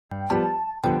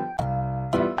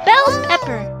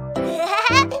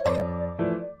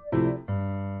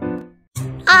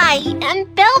I am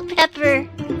Bell Pepper.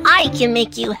 I can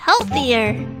make you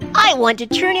healthier. I want to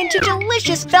turn into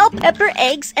delicious bell pepper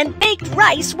eggs and baked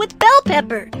rice with bell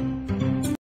pepper.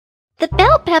 The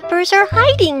bell peppers are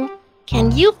hiding.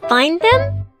 Can you find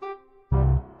them?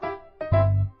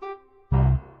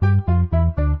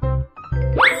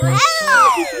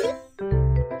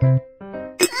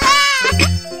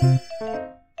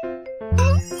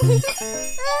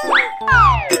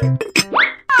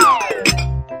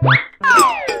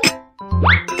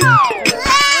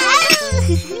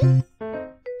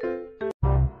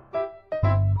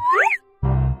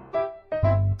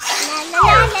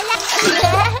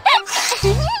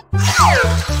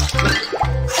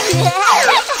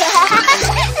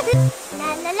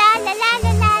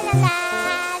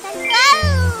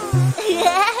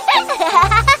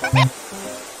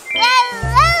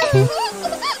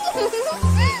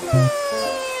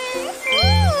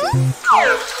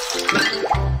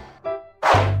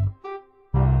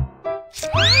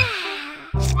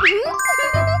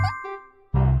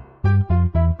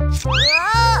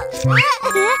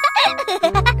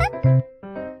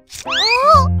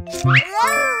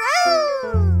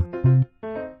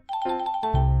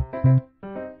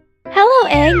 Hello,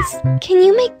 eggs. Can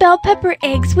you make bell pepper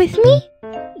eggs with me?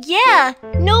 Yeah,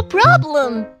 no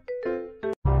problem.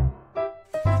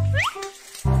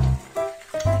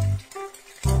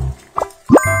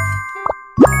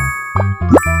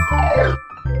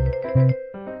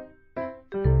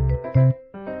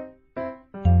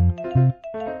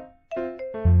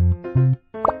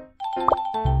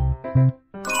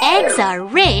 Eggs are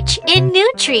rich in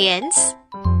nutrients.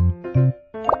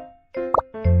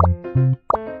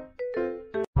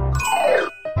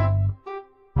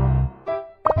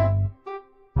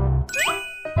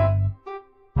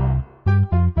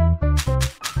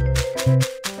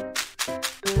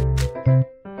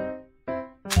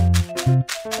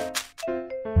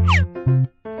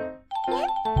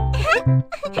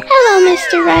 Hello,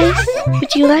 Mr. Rice.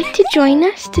 Would you like to join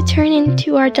us to turn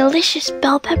into our delicious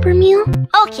bell pepper meal?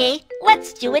 Okay,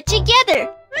 let's do it together.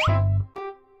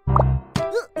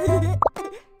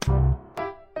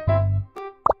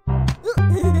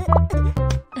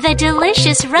 The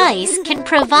delicious rice can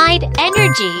provide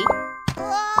energy.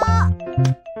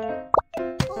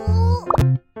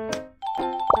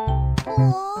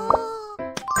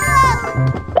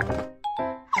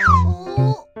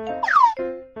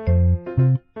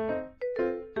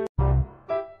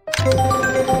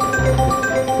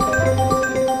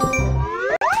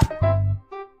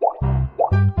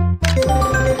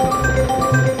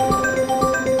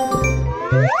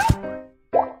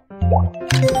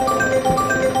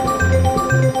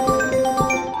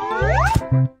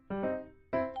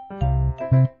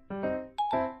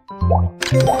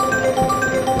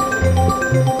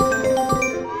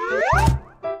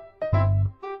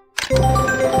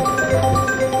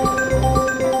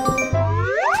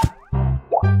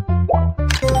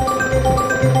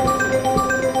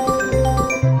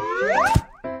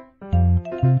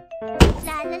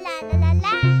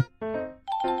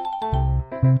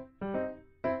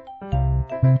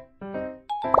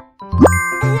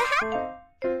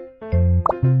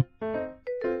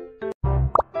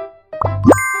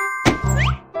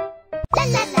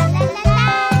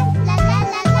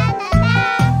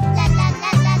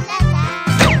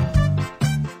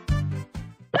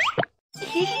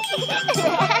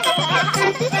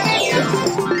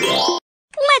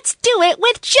 Let's do it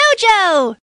with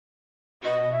Jojo!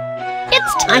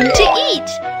 It's time to eat!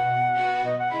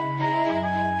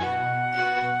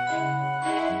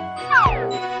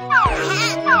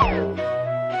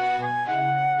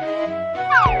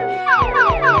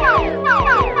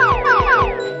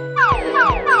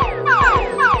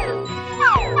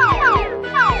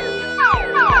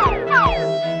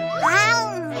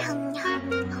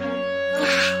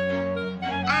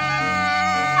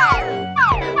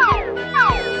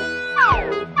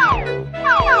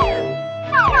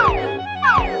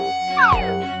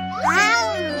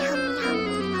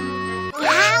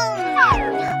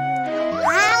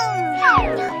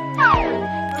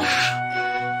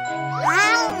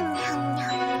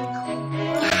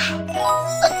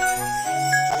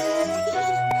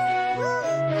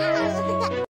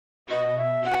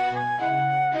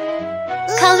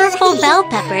 Colorful bell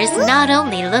peppers not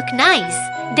only look nice,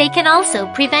 they can also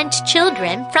prevent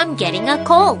children from getting a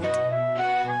cold.